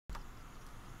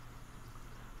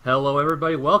Hello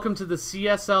everybody, welcome to the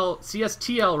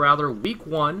CSTL rather, week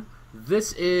 1.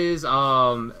 This is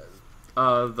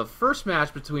the first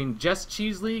match between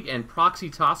JustCheese League and Proxy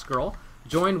Tossgirl.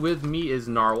 Joined with me is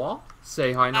Narwhal.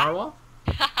 Say hi, Narwhal.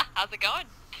 How's it going?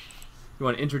 You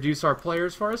want to introduce our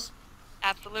players for us?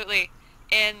 Absolutely.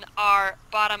 In our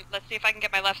bottom, let's see if I can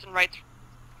get my lefts and rights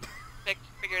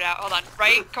figured out. Hold on.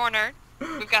 Right corner,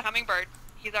 we've got Hummingbird.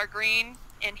 He's our green,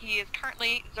 and he is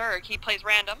currently Zerg. He plays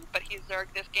random, but he's Zerg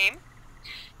this game.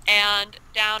 And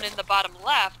down in the bottom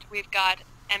left, we've got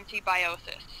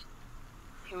mtBiosys,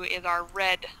 who is our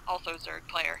red, also Zerg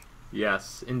player.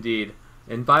 Yes, indeed.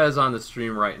 And Bio's on the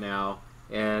stream right now.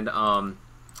 And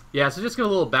yeah, so just get a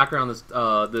little background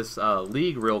on this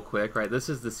league real quick, right? This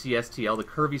is the CSTL, the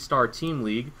Curvy Star Team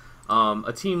League,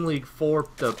 a team league for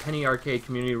the Penny Arcade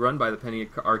community, run by the Penny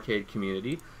Arcade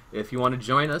community. If you want to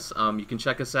join us, you can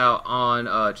check us out on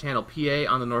channel PA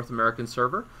on the North American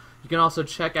server. You can also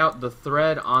check out the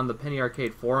thread on the Penny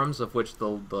Arcade forums, of which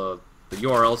the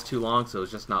URL is too long, so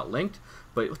it's just not linked.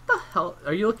 But what the hell?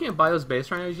 Are you looking at Bio's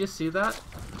base right now? Did you just see that?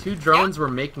 2 drones were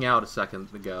making out a second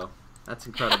ago. That's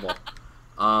incredible.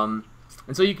 And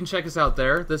so you can check us out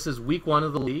there. This is week 1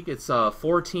 of the league. It's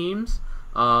 4 teams,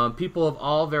 people of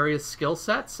all various skill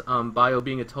sets, Bio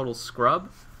being a total scrub.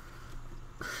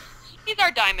 He's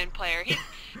our diamond player.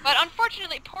 But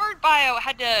unfortunately, poor Bio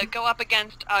had to go up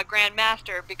against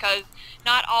Grandmaster because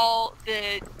not all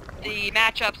the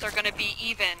matchups are going to be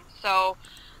even. So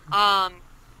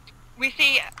we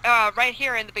see right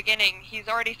here in the beginning, he's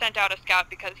already sent out a scout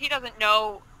because he doesn't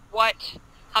know what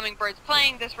Hummingbird's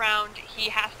playing this round. He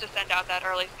has to send out that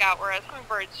early scout, whereas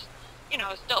Hummingbird's, you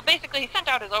know, still basically he sent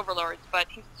out his overlords, but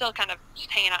he's still kind of just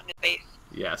hanging out in his base.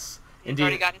 Yes. He's Indeed.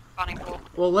 already got his spawning pool.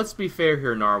 Well, let's be fair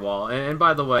here, Narwhal. And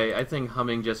by the way, I think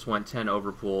Humming just went 10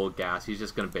 overpool gas. He's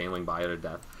just going to Baneling Bio to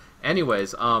death.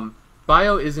 Anyways,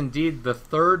 Bio is indeed the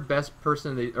 3rd best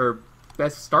person,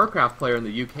 best Starcraft player in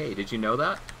the UK. Did you know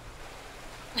that?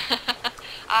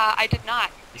 I did not.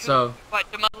 So what,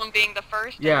 DeMuslim being the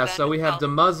first? Yeah, so we have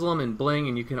DeMuslim and Bling,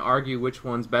 and you can argue which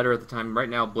one's better at the time. Right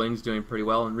now, Bling's doing pretty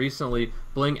well, and recently,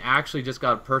 Bling actually just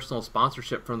got a personal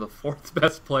sponsorship from the 4th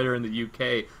best player in the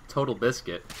UK, Total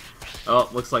Biscuit. Oh,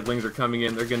 looks like Blings are coming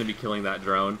in. They're going to be killing that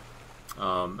drone.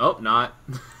 Oh, not.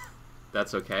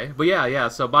 That's okay. But yeah,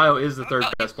 so Bio is the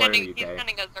 3rd best player in the UK. He's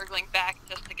sending a Zergling back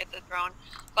just to get the drone,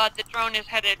 but the drone is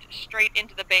headed straight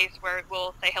into the base where it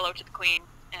will say hello to the queen,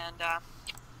 and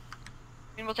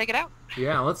we'll take it out.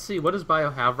 Yeah, let's see. What does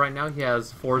Bio have right now? He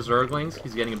has 4 Zerglings.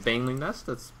 He's getting a Baneling nest.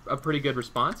 That's a pretty good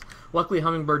response. Luckily,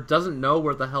 Hummingbird doesn't know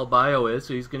where the hell Bio is,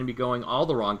 so he's going to be going all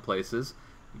the wrong places,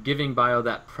 giving Bio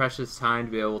that precious time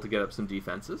to be able to get up some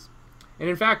defenses. And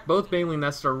in fact, both Baneling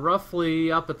nests are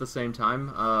roughly up at the same time.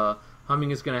 Humming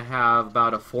is going to have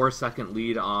about a 4-second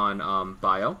lead on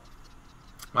Bio.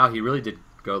 Wow, he really did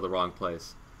go the wrong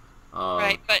place.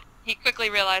 Right, but he quickly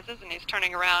realizes, and he's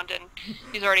turning around, and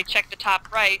he's already checked the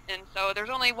top right, and so there's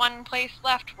only one place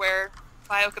left where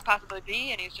Bio could possibly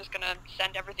be, and he's just going to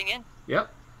send everything in.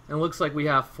 Yep, and it looks like we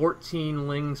have 14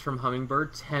 lings from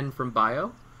Hummingbird, 10 from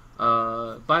Bio.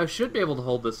 Bio should be able to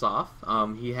hold this off.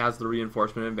 He has the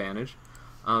reinforcement advantage.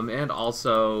 And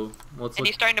also, let's look.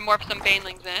 He's starting to morph some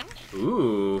Banelings in.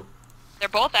 Ooh. They're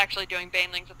both actually doing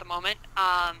Banelings at the moment.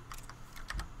 I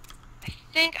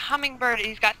think Hummingbird,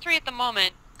 he's got 3 at the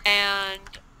moment, and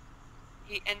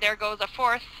there goes a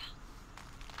 4th.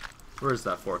 Where's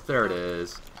that 4th? There it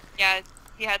is. Yeah,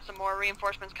 he had some more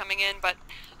reinforcements coming in, but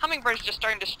Hummingbird's just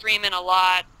starting to stream in a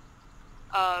lot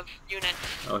of units.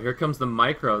 Oh, here comes the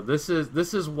micro. This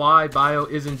is why Bio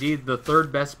is indeed the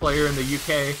 3rd best player in the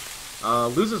UK.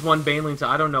 Loses 1 Baneling to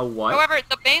I don't know what. However,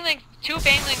 the Banelings, 2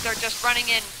 Banelings are just running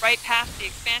in right past the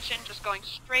expansion, just going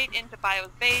straight into Bio's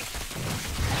base.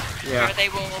 Yeah. Where they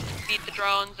will beat the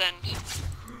drones and...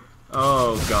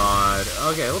 Oh god.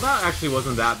 Okay, well that actually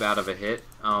wasn't that bad of a hit.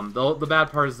 The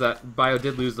bad part is that Bio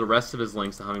did lose the rest of his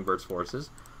links to Hummingbird's forces.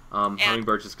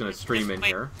 Hummingbird's just going to stream in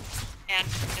here. And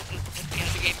this is the end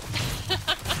of the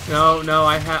game. No,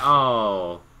 I had...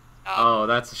 Oh,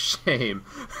 that's a shame.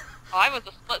 Oh, I was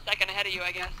a split second ahead of you,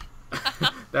 I guess.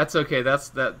 That's okay.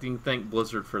 You can thank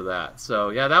Blizzard for that.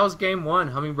 So yeah, that was game 1.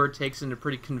 Hummingbird takes in a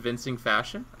pretty convincing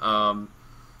fashion.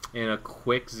 In a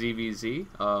quick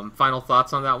ZVZ. Final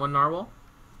thoughts on that one, Narwhal?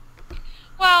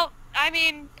 Well, I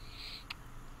mean,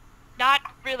 not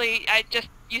really.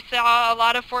 You saw a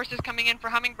lot of forces coming in for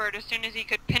Hummingbird. As soon as he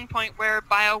could pinpoint where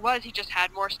Bio was, he just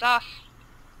had more stuff.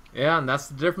 Yeah, and that's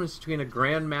the difference between a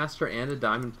Grandmaster and a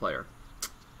Diamond player.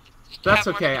 That's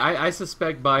okay. I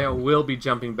suspect Bio will be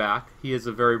jumping back. He is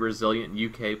a very resilient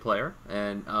UK player,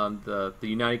 and the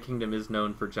United Kingdom is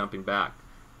known for jumping back.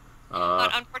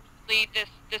 But unfortunately,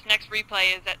 this next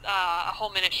replay is at a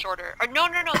whole minute shorter. Or no,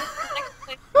 this is the next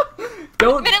replay.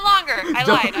 Don't, a minute longer.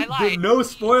 I lied. No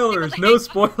spoilers, no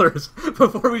spoilers.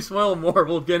 Before we spoil more,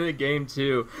 we'll get into game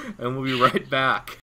 2, and we'll be right back.